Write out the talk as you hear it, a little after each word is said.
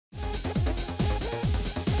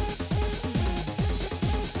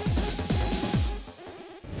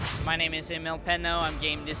guys, my name is Emile Pedneault. I'm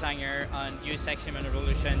game designer on Deus Ex Human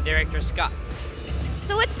Revolution, Director Scott.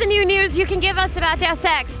 So what's the new news you can give us about Deus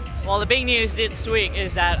Ex? Well, the big news this week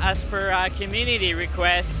is that as per community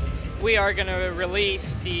requests, we are going to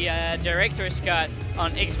release the Director's Cut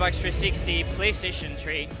on Xbox 360, PlayStation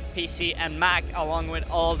 3, PC, and Mac, along with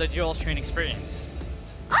all the dual screen experience.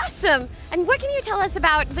 Awesome! And what can you tell us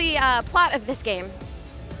about the plot of this game?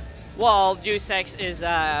 Well, Deus Ex is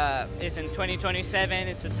in 2027.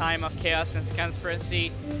 It's a time of chaos and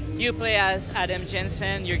conspiracy. You play as Adam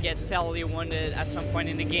Jensen. You get fatally wounded at some point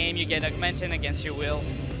in the game. You get augmented against your will,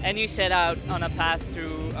 and you set out on a path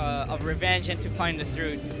of revenge and to find the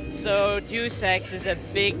truth. So Deus Ex is a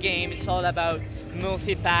big game. It's all about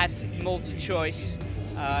multi-path, multi-choice.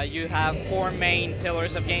 You have 4 main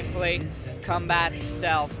pillars of gameplay: combat,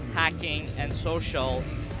 stealth, hacking, and social.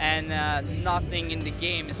 And nothing in the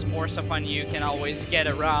game is forced upon you. You can always get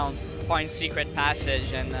around, find secret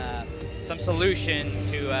passage, and some solution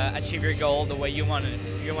to achieve your goal the way you want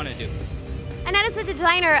to do. And as a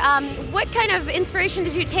designer, what kind of inspiration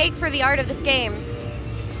did you take for the art of this game?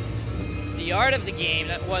 The art of the game,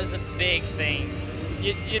 that was a big thing.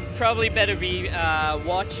 You'd probably better be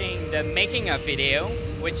watching the making of video,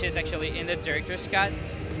 which is actually in the Director's Cut.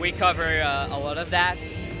 We cover a lot of that.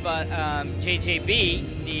 But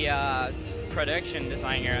JJB, the production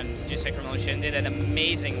designer on Deus Ex Revolution, did an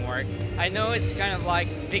amazing work. I know it's kind of like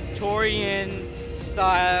Victorian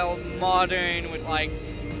style, modern, with like,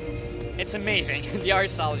 it's amazing. The art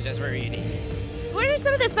style is just very unique. What are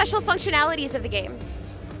some of the special functionalities of the game?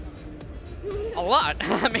 A lot.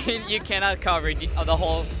 I mean, you cannot cover the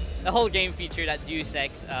whole game feature that Deus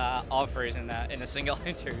Ex offers in a single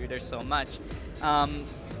interview. There's so much.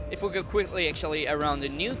 If we go quickly actually around the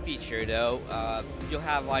new feature though, you'll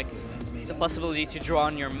have like the possibility to draw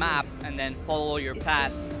on your map and then follow your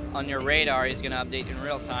path on your radar is going to update in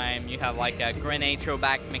real time. You have like a grenade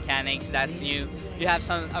throwback mechanics, that's new. You have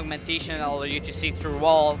some augmentation that allow you to see through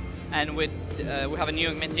wall, and with we have a new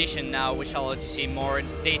augmentation now which allows you to see more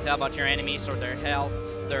data about your enemies, or their health,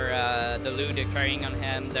 their the loot they're carrying on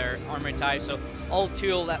him, their armor type. So all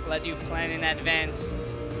tools that let you plan in advance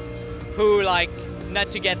who not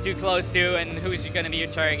to get too close to, and who's going to be your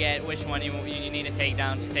target, which one you need to take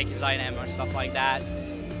down to take his item or stuff like that.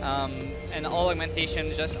 And all augmentation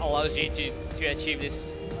just allows you to achieve this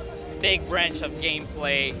big branch of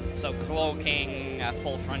gameplay, so cloaking,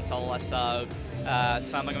 full frontal assault,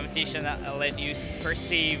 some augmentation that let you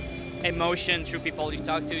perceive emotion through people you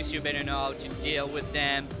talk to, so you better know how to deal with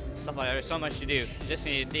them, stuff like that. There's so much to do. You just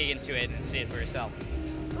need to dig into it and see it for yourself.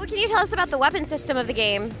 What can you tell us about the weapon system of the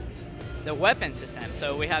game? The weapon system.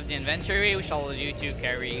 So we have the inventory, which allows you to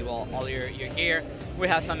carry all your gear. We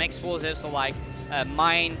have some explosives, so like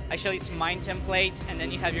mine. Actually, it's mine templates, and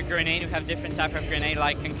then you have your grenade. You have different type of grenade,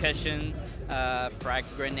 like concussion, frag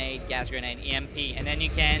grenade, gas grenade, EMP, and then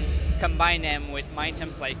you can combine them with mine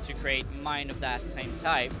template to create mine of that same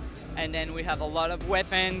type. And then we have a lot of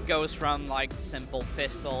weapon, goes from like simple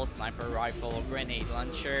pistol, sniper rifle, grenade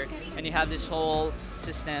launcher, and you have this whole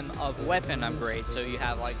system of weapon upgrade. So you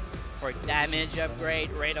have like for damage upgrade,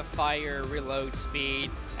 rate of fire, reload speed,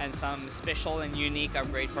 and some special and unique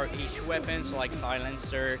upgrade for each weapon, so like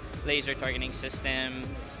silencer, laser targeting system.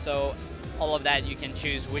 So all of that, you can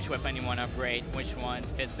choose which weapon you want to upgrade, which one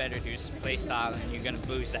fits better to your playstyle, and you're going to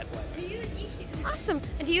boost that weapon. Awesome.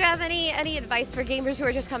 And do you have any advice for gamers who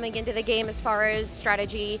are just coming into the game as far as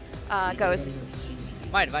strategy goes?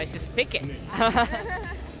 My advice is pick it.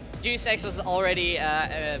 Deus Ex was already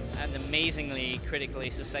an amazingly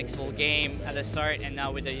critically successful game at the start, and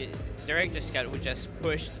now with the Director's Cut, we just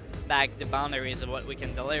pushed back the boundaries of what we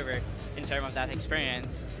can deliver in terms of that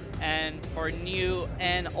experience. And for new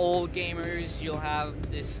and old gamers, you'll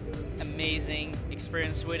have this amazing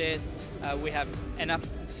experience with it. We have enough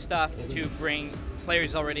stuff to bring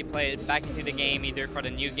players already played back into the game, either for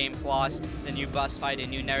the new game plus, the new boss fight, a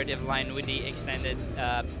new narrative line with the extended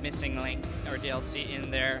missing link or DLC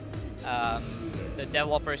in there. The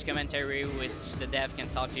developer's commentary, which the dev can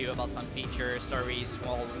talk to you about some feature stories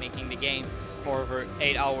while making the game for over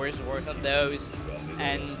 8 hours worth of those.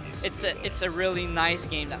 And it's a really nice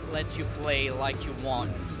game that lets you play like you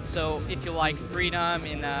want. So if you like freedom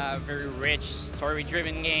in a very rich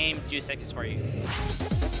story-driven game, Deus Ex is for you.